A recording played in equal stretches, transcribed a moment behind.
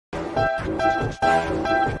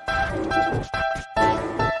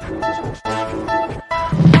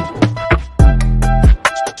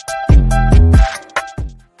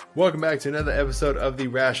Welcome back to another episode of the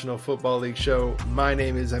Rational Football League Show. My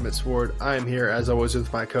name is Emmett Sword. I'm here as always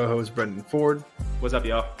with my co-host Brendan Ford. What's up,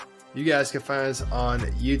 y'all? You guys can find us on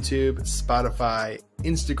YouTube, Spotify,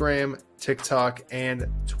 Instagram, TikTok, and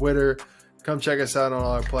Twitter. Come check us out on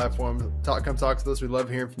all our platforms. Come talk to us. We love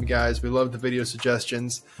hearing from you guys. We love the video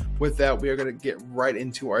suggestions. With that, we are going to get right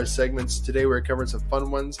into our segments. Today, we're covering some fun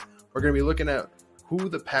ones. We're going to be looking at who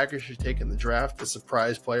the Packers should take in the draft, a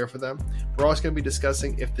surprise player for them. We're also going to be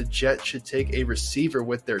discussing if the Jets should take a receiver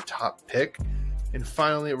with their top pick. And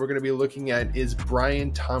finally, we're going to be looking at, is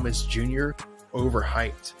Brian Thomas Jr.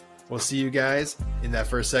 overhyped? We'll see you guys in that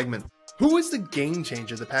first segment. Who is the game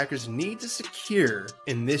changer the Packers need to secure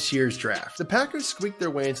in this year's draft? The Packers squeaked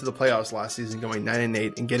their way into the playoffs last season, going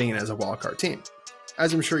 9-8 and getting in as a wildcard team.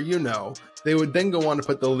 As I'm sure you know, they would then go on to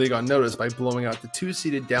put the league on notice by blowing out the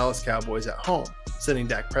 2-seeded Dallas Cowboys at home, sending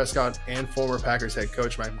Dak Prescott and former Packers head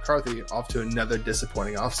coach Mike McCarthy off to another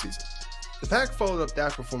disappointing offseason. The Pack followed up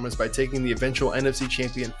that performance by taking the eventual NFC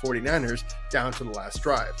champion 49ers down to the last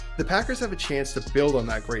drive. The Packers have a chance to build on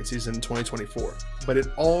that great season in 2024, but it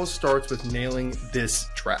all starts with nailing this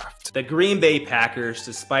draft. The Green Bay Packers,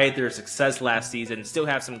 despite their success last season, still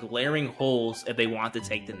have some glaring holes if they want to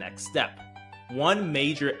take the next step. One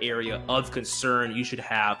major area of concern you should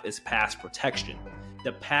have is pass protection.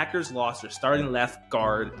 The Packers lost their starting left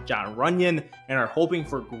guard, Jon Runyan, and are hoping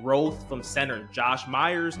for growth from center Josh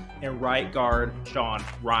Myers and right guard, Sean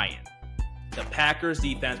Rhyan. The Packers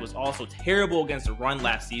defense was also terrible against the run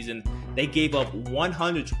last season. They gave up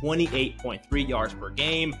 128.3 yards per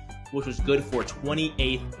game, which was good for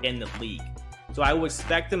 28th in the league. So I would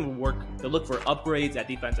expect them to look for upgrades at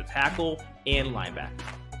defensive tackle and linebacker.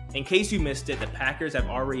 In case you missed it, the Packers have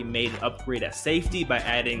already made an upgrade at safety by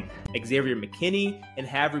adding Xavier McKinney and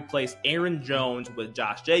have replaced Aaron Jones with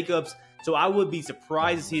Josh Jacobs. So I would be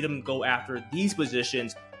surprised to see them go after these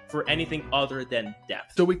positions for anything other than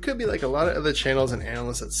depth. So we could be like a lot of other channels and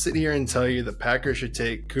analysts that sit here and tell you the Packers should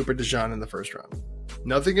take Cooper DeJean in the first round.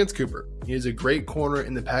 Nothing against Cooper. He is a great corner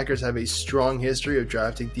and the Packers have a strong history of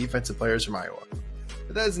drafting defensive players from Iowa.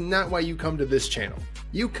 But that is not why you come to this channel.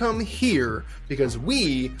 You come here because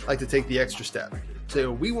we like to take the extra step.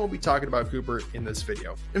 So we won't be talking about Cooper in this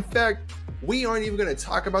video. In fact, we aren't even going to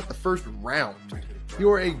talk about the first round.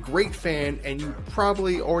 You are a great fan and you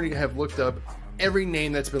probably already have looked up every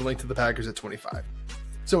name that's been linked to the Packers at 25.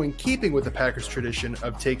 So in keeping with the Packers tradition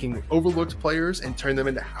of taking overlooked players and turn them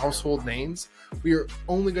into household names, we are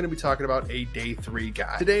only going to be talking about a day 3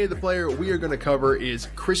 guy. Today, the player we are going to cover is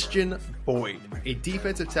Khristian Boyd, a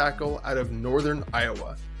defensive tackle out of Northern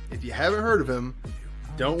Iowa. If you haven't heard of him,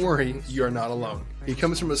 don't worry, you are not alone. He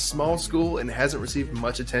comes from a small school and hasn't received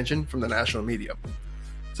much attention from the national media.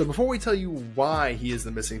 So before we tell you why he is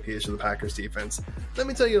the missing piece of the Packers defense, let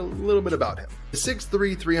me tell you a little bit about him. The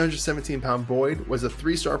 6'3", 317-pound Boyd was a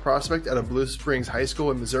 3-star prospect out of Blue Springs High School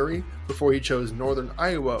in Missouri before he chose Northern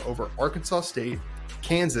Iowa over Arkansas State,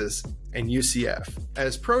 Kansas, and UCF.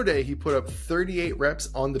 As pro day, he put up 38 reps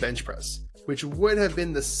on the bench press, which would have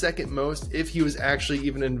been the second most if he was actually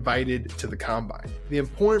even invited to the combine. The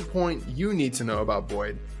important point you need to know about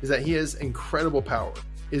Boyd is that he has incredible power.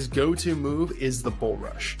 His go-to move is the bull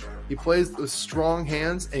rush. He plays with strong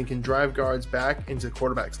hands and can drive guards back into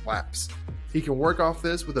quarterbacks' laps. He can work off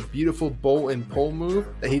this with a beautiful bull and pull move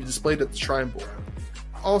that he displayed at the Shrine Bowl.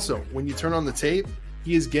 Also, when you turn on the tape,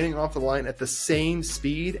 he is getting off the line at the same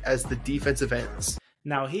speed as the defensive ends.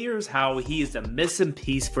 Now here's how he is the missing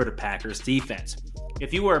piece for the Packers defense.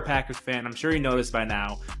 If you were a Packers fan, I'm sure you noticed by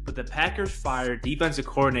now, but the Packers fired defensive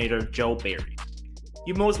coordinator Joe Barry.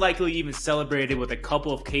 You most likely even celebrated with a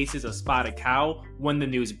couple of cases of spotted cow when the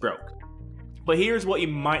news broke. But here's what you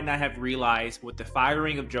might not have realized with the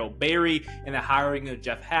firing of Joe Barry and the hiring of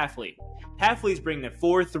Jeff Hafley. Hafley's bringing a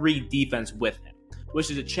 4-3 defense with him, which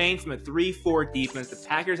is a change from a 3-4 defense the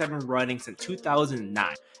Packers have been running since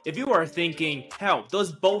 2009. If you are thinking, hell,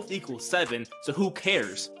 those both equal 7, so who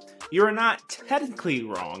cares? You are not technically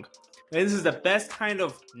wrong. And this is the best kind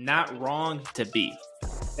of not wrong to be.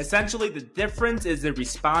 Essentially, the difference is the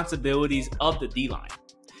responsibilities of the D-line.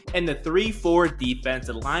 In the 3-4 defense,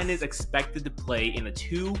 the line is expected to play in a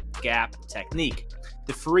 2-gap technique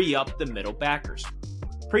to free up the middle backers.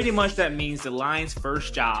 Pretty much that means the line's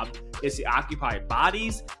first job is to occupy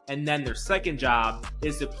bodies, and then their second job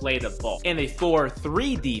is to play the ball. In a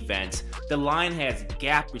 4-3 defense, the line has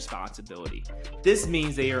gap responsibility. This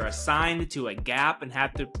means they are assigned to a gap and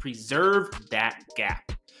have to preserve that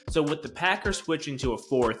gap. So with the Packers switching to a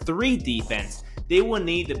 4-3 defense, they will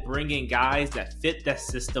need to bring in guys that fit that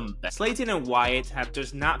system best. Slayton and Wyatt have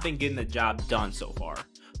just not been getting the job done so far,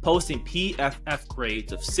 posting PFF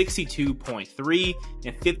grades of 62.3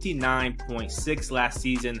 and 59.6 last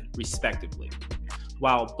season, respectively.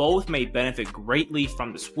 While both may benefit greatly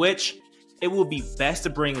from the switch, it will be best to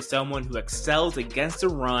bring in someone who excels against the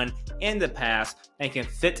run and the pass and can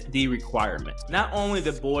fit the requirements. Not only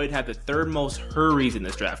did Boyd have the third most hurries in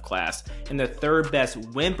this draft class and the third best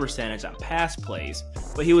win percentage on pass plays,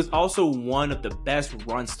 but he was also one of the best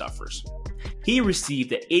run stuffers. He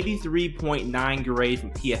received an 83.9 grade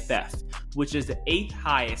from PFF, which is the 8th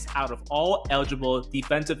highest out of all eligible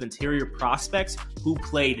defensive interior prospects who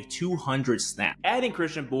played 200 snaps. Adding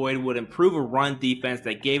Khristian Boyd would improve a run defense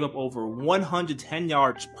that gave up over 110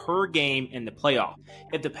 yards per game in the playoff.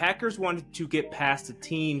 If the Packers wanted to get past the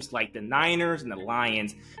teams like the Niners and the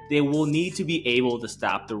Lions, they will need to be able to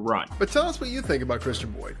stop the run. But tell us what you think about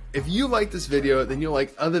Khristian Boyd. If you like this video, then you'll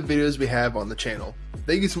like other videos we have on the channel.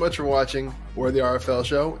 Thank you so much for watching. We're the RFL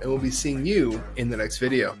Show, and we'll be seeing you in the next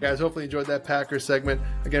video. Guys, hopefully you enjoyed that Packers segment.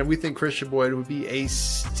 Again, we think Khristian Boyd would be a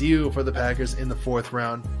steal for the Packers in the 4th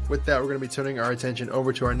round. With that, we're going to be turning our attention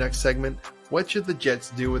over to our next segment. What should the Jets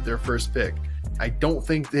do with their first pick? I don't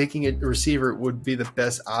think taking a receiver would be the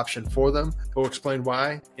best option for them, but we'll explain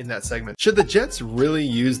why in that segment. Should the Jets really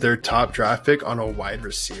use their top draft pick on a wide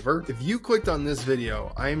receiver? If you clicked on this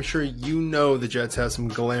video, I am sure you know the Jets have some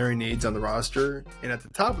glaring needs on the roster, and at the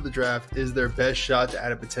top of the draft is their best shot to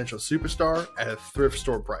add a potential superstar at a thrift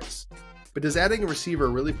store price. But does adding a receiver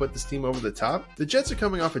really put this team over the top? The Jets are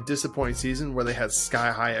coming off a disappointing season where they had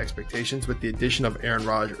sky-high expectations with the addition of Aaron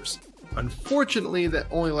Rodgers. Unfortunately, that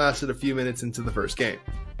only lasted a few minutes into the first game.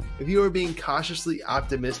 If you are being cautiously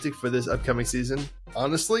optimistic for this upcoming season,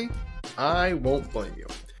 honestly, I won't blame you.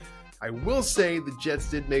 I will say the Jets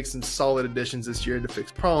did make some solid additions this year to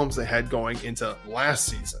fix problems they had going into last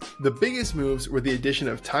season. The biggest moves were the addition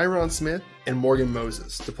of Tyron Smith and Morgan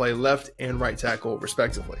Moses to play left and right tackle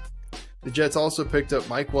respectively. The Jets also picked up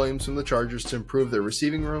Mike Williams from the Chargers to improve their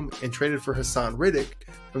receiving room and traded for Hassan Riddick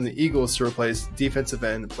from the Eagles to replace defensive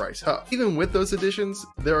end Bryce Huff. Even with those additions,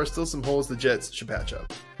 there are still some holes the Jets should patch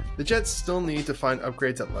up. The Jets still need to find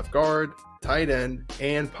upgrades at left guard, tight end,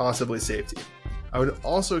 and possibly safety. I would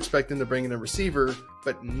also expect them to bring in a receiver,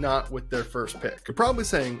 but not with their first pick. You're probably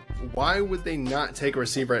saying, why would they not take a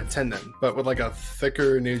receiver at 10 then, but with like a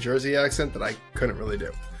thicker New Jersey accent that I couldn't really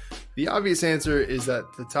do? The obvious answer is that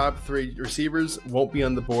the top 3 receivers won't be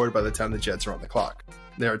on the board by the time the Jets are on the clock.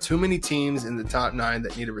 There are too many teams in the top 9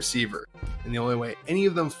 that need a receiver, and the only way any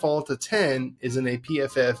of them fall to 10 is in a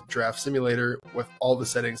PFF draft simulator with all the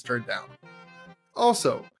settings turned down.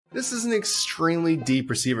 Also, this is an extremely deep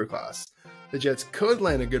receiver class. The Jets could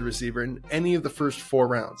land a good receiver in any of the first 4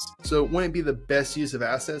 rounds, so it wouldn't be the best use of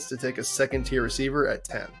assets to take a second-tier receiver at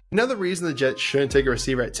 10. Another reason the Jets shouldn't take a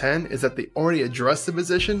receiver at 10 is that they already addressed the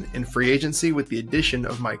position in free agency with the addition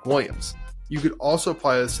of Mike Williams. You could also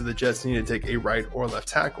apply this to the Jets need to take a right or left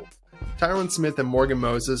tackle. Tyron Smith and Morgan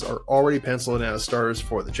Moses are already penciled in as starters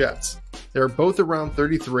for the Jets. They are both around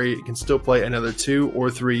 33 and can still play another 2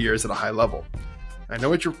 or 3 years at a high level. I know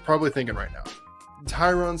what you're probably thinking right now.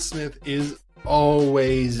 Tyron Smith is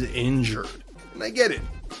always injured, and I get it,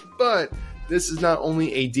 but this is not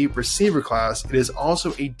only a deep receiver class, it is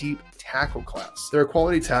also a deep tackle class. There are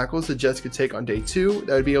quality tackles the Jets could take on day 2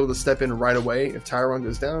 that would be able to step in right away if Tyron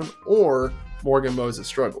goes down or Morgan Moses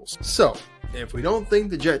struggles. So, if we don't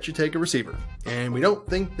think the Jets should take a receiver, and we don't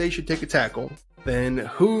think they should take a tackle, then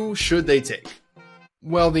who should they take?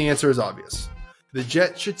 Well, the answer is obvious. The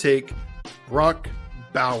Jets should take Brock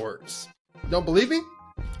Bowers. Don't believe me?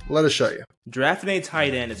 Let us show you. Drafting a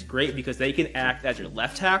tight end is great because they can act as your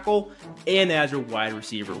left tackle and as your wide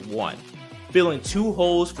receiver 1, filling 2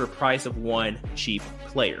 holes for the price of 1 cheap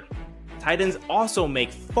player. Tight ends also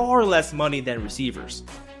make far less money than receivers.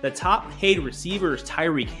 The top paid receiver is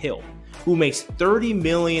Tyreek Hill, who makes $30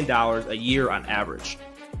 million a year on average.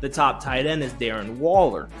 The top tight end is Darren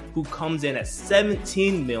Waller, who comes in at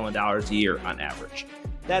 $17 million a year on average.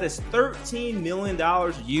 That is $13 million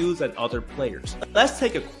used on other players. Let's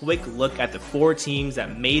take a quick look at the 4 teams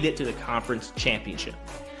that made it to the conference championship.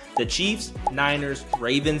 The Chiefs, Niners,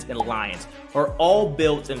 Ravens, and Lions are all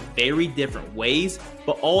built in very different ways,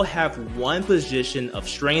 but all have one position of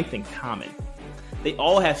strength in common. They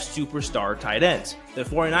all have superstar tight ends. The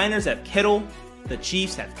 49ers have Kittle, the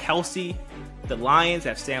Chiefs have Kelsey, the Lions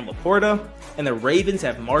have Sam Laporta, and the Ravens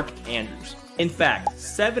have Mark Andrews. In fact,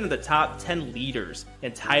 7 of the top 10 leaders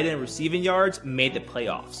in tight end receiving yards made the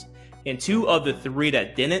playoffs. and 2 of the 3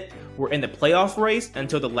 that didn't were in the playoff race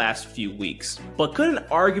until the last few weeks. But could an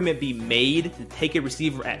argument be made to take a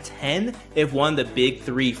receiver at 10 if one of the big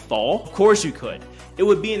 3 fall? Of course you could. It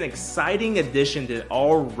would be an exciting addition to an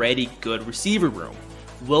already good receiver room.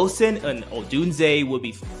 Wilson and Odunze would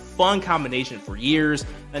be fun combination for years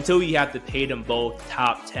until you have to pay them both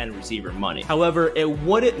top 10 receiver money. However, it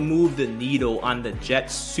wouldn't move the needle on the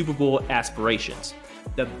Jets' Super Bowl aspirations.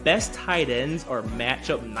 The best tight ends are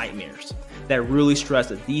matchup nightmares that really stress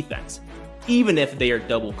the defense, even if they are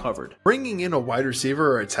double covered. Bringing in a wide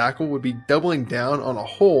receiver or a tackle would be doubling down on a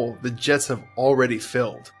hole the Jets have already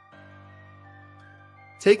filled.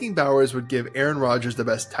 Taking Bowers would give Aaron Rodgers the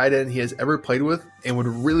best tight end he has ever played with and would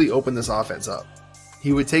really open this offense up.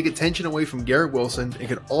 He would take attention away from Garrett Wilson and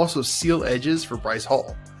could also seal edges for Bryce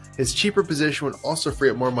Hall. His cheaper position would also free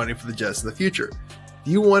up more money for the Jets in the future.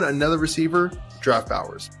 If you want another receiver, draft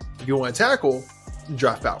Bowers. If you want a tackle,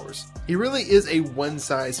 draft Bowers. He really is a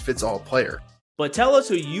one-size-fits-all player. But tell us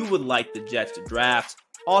who you would like the Jets to draft.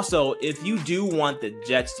 Also, if you do want the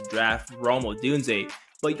Jets to draft Odunze,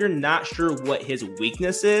 but you're not sure what his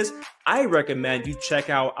weakness is, I recommend you check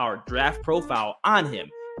out our draft profile on him.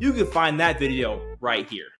 You can find that video right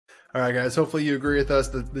here. All right, guys, hopefully you agree with us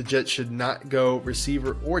that the Jets should not go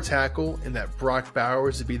receiver or tackle and that Brock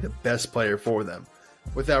Bowers would be the best player for them.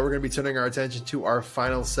 With that, we're going to be turning our attention to our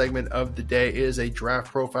final segment of the day. It is a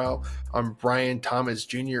draft profile on Brian Thomas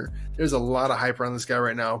Jr. There's a lot of hype around this guy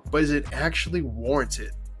right now, but is it actually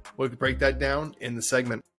warranted? We'll break that down in the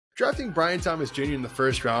segment. Drafting Brian Thomas Jr. in the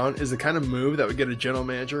first round is the kind of move that would get a general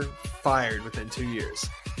manager fired within 2 years.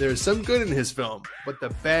 There is some good in his film, but the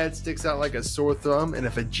bad sticks out like a sore thumb, and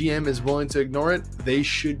if a GM is willing to ignore it, they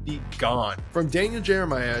should be gone. From Daniel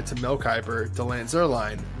Jeremiah to Mel Kiper to Lance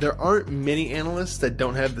Zierlein, there aren't many analysts that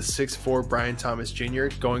don't have the 6'4" Brian Thomas Jr.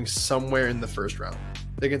 going somewhere in the first round.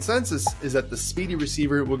 The consensus is that the speedy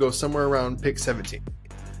receiver will go somewhere around pick 17.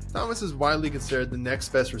 Thomas is widely considered the next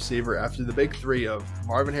best receiver after the big 3 of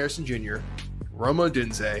Marvin Harrison Jr., Rome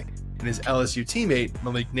Odunze, and his LSU teammate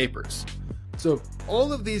Malik Nabers. So if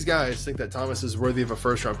all of these guys think that Thomas is worthy of a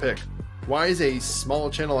first-round pick, why is a small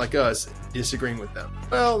channel like us disagreeing with them?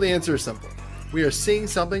 Well, the answer is simple. We are seeing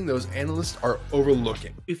something those analysts are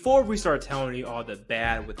overlooking. Before we start telling you all the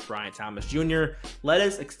bad with Brian Thomas Jr., let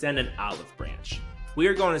us extend an olive branch. We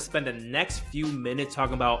are going to spend the next few minutes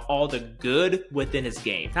talking about all the good within his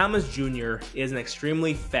game. Thomas Jr. is an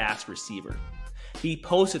extremely fast receiver. He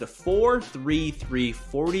posted a 4.33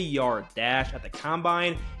 40-yard dash at the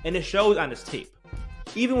combine, and it shows on his tape.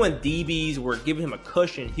 Even when DBs were giving him a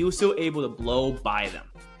cushion, he was still able to blow by them.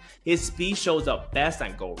 His speed shows up best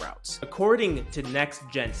on go routes. According to Next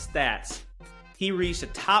Gen Stats, he reached a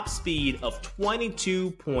top speed of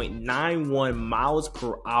 22.91 miles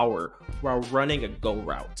per hour while running a go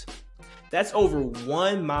route. That's over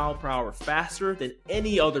 1 mile per hour faster than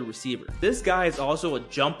any other receiver. This guy is also a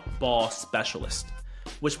jump ball specialist,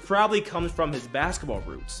 which probably comes from his basketball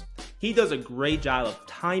roots. He does a great job of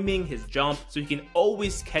timing his jump so he can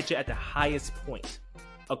always catch it at the highest point.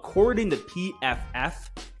 According to PFF,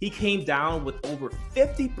 he came down with over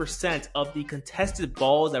 50% of the contested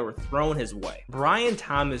balls that were thrown his way. Brian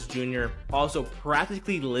Thomas Jr. also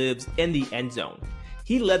practically lives in the end zone.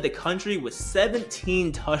 He led the country with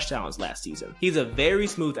 17 touchdowns last season. He's a very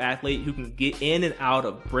smooth athlete who can get in and out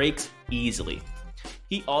of breaks easily.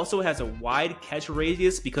 He also has a wide catch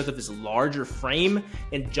radius because of his larger frame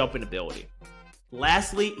and jumping ability.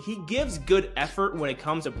 Lastly, he gives good effort when it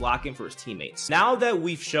comes to blocking for his teammates. Now that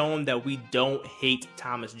we've shown that we don't hate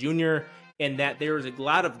Thomas Jr. and that there is a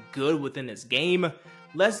lot of good within his game,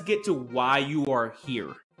 let's get to why you are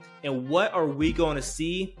here. And what are we going to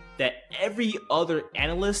see that every other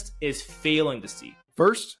analyst is failing to see?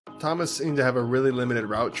 First, Thomas seemed to have a really limited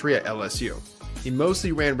route tree at LSU. He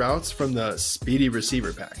mostly ran routes from the speedy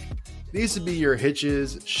receiver pack. These would be your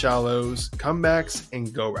hitches, shallows, comebacks,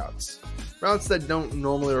 and go routes. Routes that don't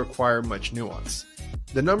normally require much nuance.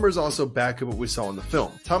 The numbers also back up what we saw in the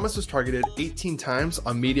film. Thomas was targeted 18 times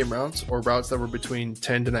on medium routes or routes that were between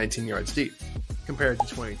 10 to 19 yards deep, compared to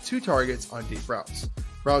 22 targets on deep routes,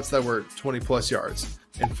 routes that were 20 plus yards,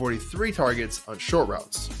 and 43 targets on short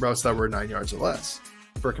routes, routes that were 9 yards or less.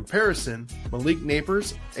 For comparison, Malik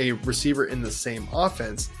Nabers, a receiver in the same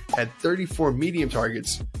offense, had 34 medium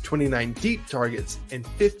targets, 29 deep targets, and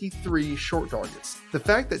 53 short targets. The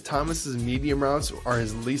fact that Thomas's medium routes are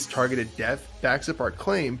his least targeted depth backs up our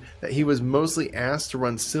claim that he was mostly asked to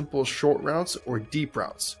run simple short routes or deep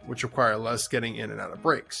routes, which require less getting in and out of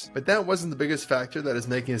breaks. But that wasn't the biggest factor that is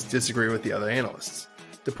making us disagree with the other analysts.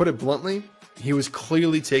 To put it bluntly, he was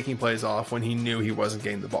clearly taking plays off when he knew he wasn't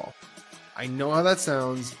getting the ball. I know how that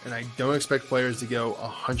sounds, and I don't expect players to go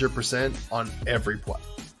 100% on every play.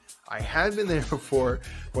 I had been there before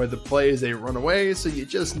where the play is a runaway, so you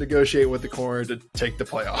just negotiate with the corner to take the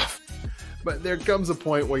play off. But there comes a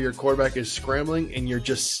point where your quarterback is scrambling and you're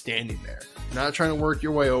just standing there, not trying to work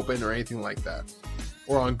your way open or anything like that.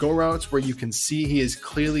 Or on go routes where you can see he is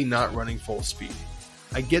clearly not running full speed.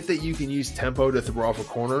 I get that you can use tempo to throw off a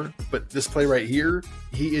corner, but this play right here,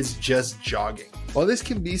 he is just jogging. While this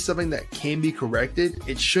can be something that can be corrected,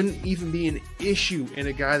 it shouldn't even be an issue in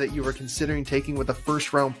a guy that you are considering taking with a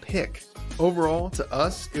first-round pick. Overall, to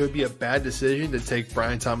us, it would be a bad decision to take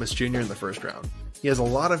Brian Thomas Jr. in the first round. He has a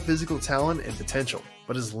lot of physical talent and potential,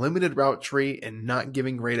 but his limited route tree and not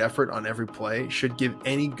giving great effort on every play should give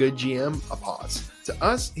any good GM a pause. To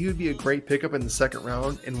us, he would be a great pickup in the second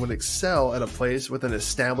round and would excel at a place with an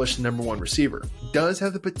established number one receiver. He does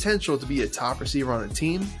have the potential to be a top receiver on a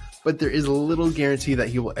team, but there is little guarantee that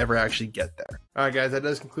he will ever actually get there. All right, guys, that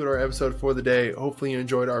does conclude our episode for the day. Hopefully you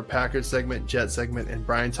enjoyed our Packers segment, Jet segment, and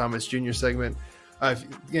Brian Thomas Jr. segment.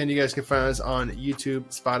 Again, you guys can find us on YouTube,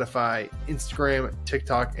 Spotify, Instagram,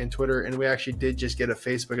 TikTok, and Twitter. And we actually did just get a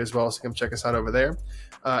Facebook as well, so come check us out over there.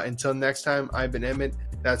 Until next time, I've been Emmett.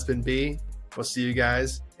 That's been B. We'll see you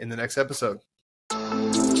guys in the next episode.